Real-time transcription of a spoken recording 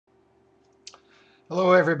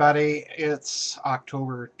Hello, everybody. It's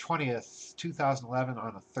October 20th, 2011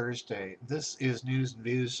 on a Thursday. This is News and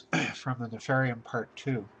Views from the Nefarium Part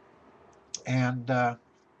 2. And the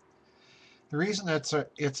reason it's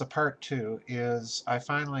a Part 2 is I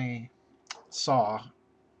finally saw,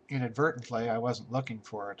 inadvertently, I wasn't looking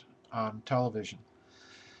for it, on television,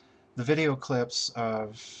 the video clips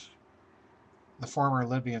of the former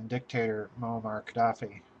Libyan dictator Muammar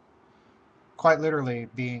Qaddafi quite literally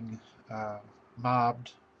being uh,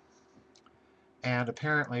 mobbed and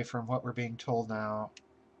apparently, from what we're being told now,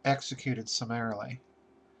 executed summarily.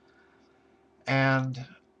 And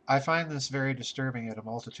I find this very disturbing at a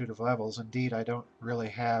multitude of levels. Indeed, I don't really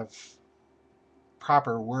have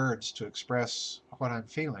proper words to express what I'm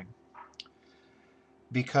feeling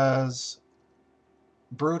because,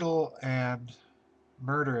 brutal and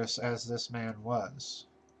murderous as this man was,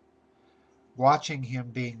 watching him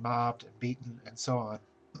being mobbed and beaten and so on,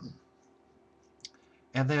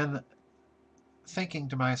 and then thinking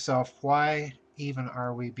to myself, why even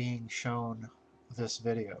are we being shown this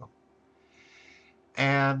video?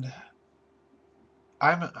 And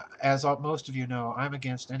I'm, as most of you know, I'm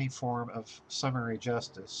against any form of summary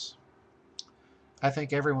justice. I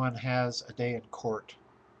think everyone has a day in court,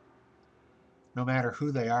 no matter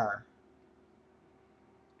who they are.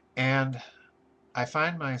 And I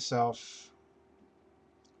find myself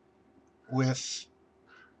with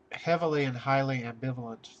heavily and highly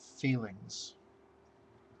ambivalent feelings.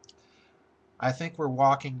 I think we're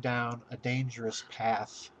walking down a dangerous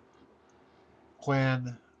path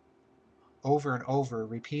when, over and over,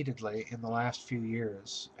 repeatedly in the last few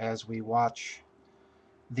years, as we watch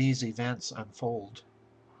these events unfold,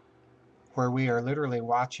 where we are literally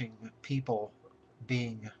watching people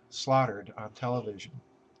being slaughtered on television.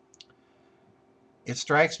 It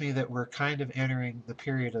strikes me that we're kind of entering the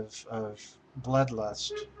period of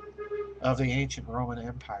bloodlust of the ancient Roman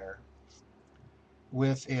Empire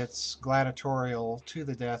with its gladiatorial to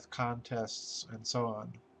the death contests and so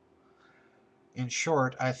on. In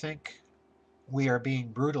short, I think we are being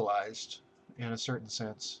brutalized in a certain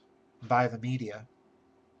sense by the media.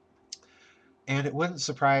 And it wouldn't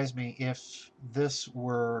surprise me if this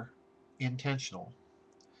were intentional,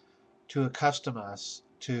 to accustom us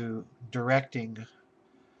to directing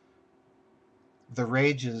the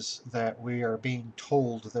rages that we are being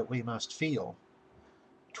told that we must feel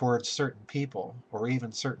towards certain people or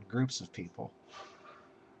even certain groups of people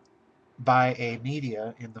by a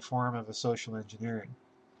media in the form of a social engineering.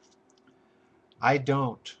 I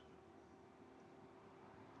don't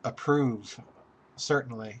approve,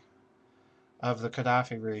 certainly, of the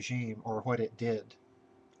Qaddafi regime or what it did.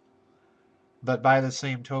 But by the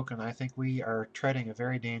same token, I think we are treading a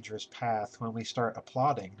very dangerous path when we start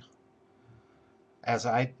applauding, as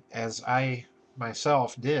I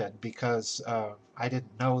myself did, because I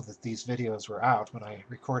didn't know that these videos were out when I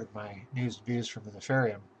recorded my news and views from the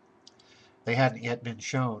Nefarium. They hadn't yet been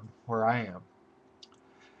shown where I am,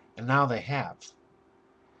 and now they have.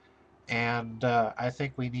 And I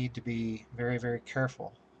think we need to be very, very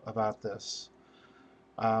careful about this.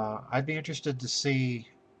 I'd be interested to see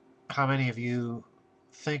how many of you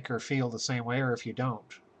think or feel the same way, or if you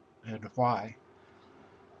don't, and why.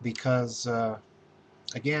 Because,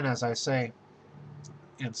 again, as I say,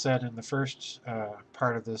 and said in the first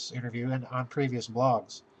part of this interview and on previous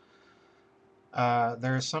blogs,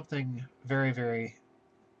 there is something very, very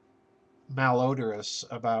malodorous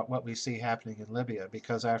about what we see happening in Libya,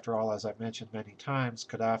 because after all, as I've mentioned many times,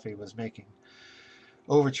 Qaddafi was making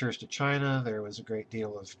overtures to China. There was a great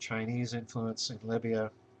deal of Chinese influence in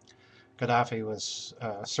Libya. Qaddafi was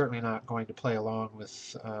certainly not going to play along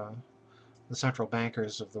with the central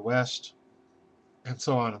bankers of the West, and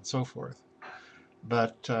so on and so forth.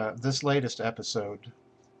 But this latest episode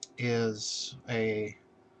is a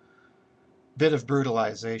bit of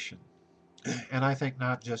brutalization, and I think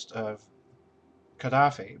not just of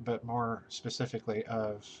Qaddafi, but more specifically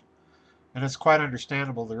of, and it's quite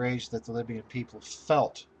understandable, the rage that the Libyan people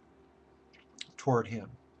felt toward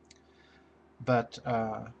him. But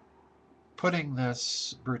putting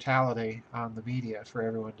this brutality on the media for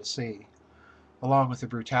everyone to see, along with the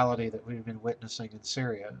brutality that we've been witnessing in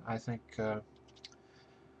Syria, I think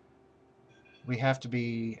we have to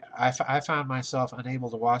be. I found myself unable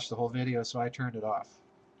to watch the whole video, so I turned it off.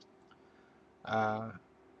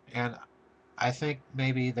 And I think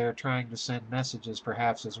maybe they're trying to send messages,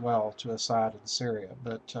 perhaps as well, to Assad in Syria.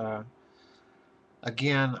 But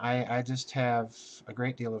again, I just have a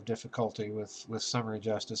great deal of difficulty with summary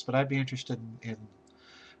justice. But I'd be interested in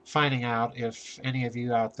finding out if any of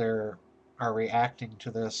you out there are reacting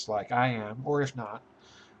to this like I am, or if not,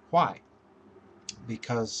 why?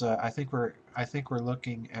 because I think we're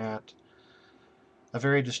looking at a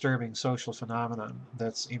very disturbing social phenomenon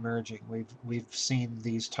that's emerging. We've seen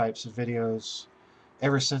these types of videos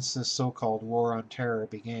ever since this so-called war on terror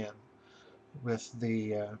began, with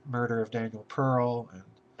the murder of Daniel Pearl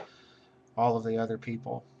and all of the other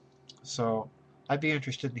people. So I'd be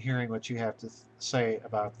interested in hearing what you have to say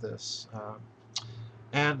about this.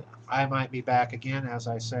 And I might be back again, as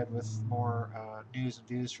I said, with more news and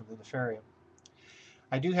views from the Nefarium.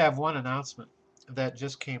 I do have one announcement that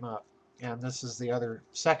just came up, and this is the other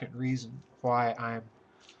second reason why I'm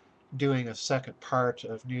doing a second part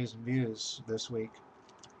of news and views this week.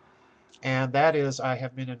 And that is, I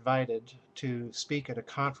have been invited to speak at a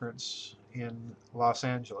conference in Los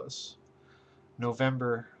Angeles,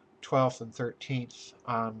 November 12th and 13th,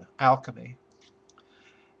 on alchemy.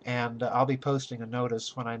 And I'll be posting a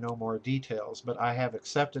notice when I know more details, but I have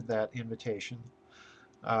accepted that invitation.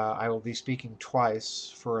 I will be speaking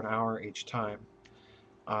twice for an hour each time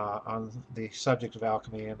on the subject of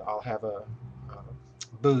alchemy, and I'll have a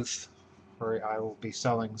booth where I will be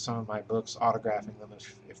selling some of my books, autographing them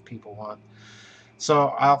if people want. So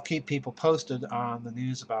I'll keep people posted on the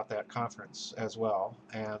news about that conference as well,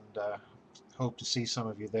 and hope to see some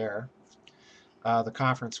of you there. The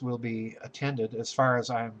conference will be attended, as far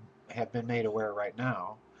as I have been made aware right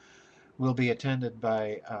now, will be attended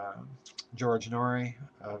by George Norrie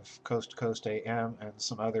of Coast to Coast AM and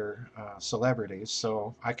some other celebrities.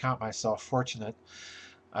 So I count myself fortunate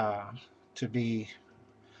to be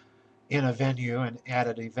in a venue and at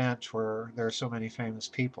an event where there are so many famous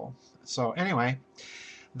people. So anyway,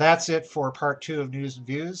 that's it for part 2 of News and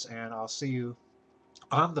Views, and I'll see you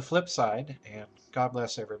on the flip side, and God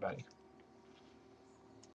bless everybody.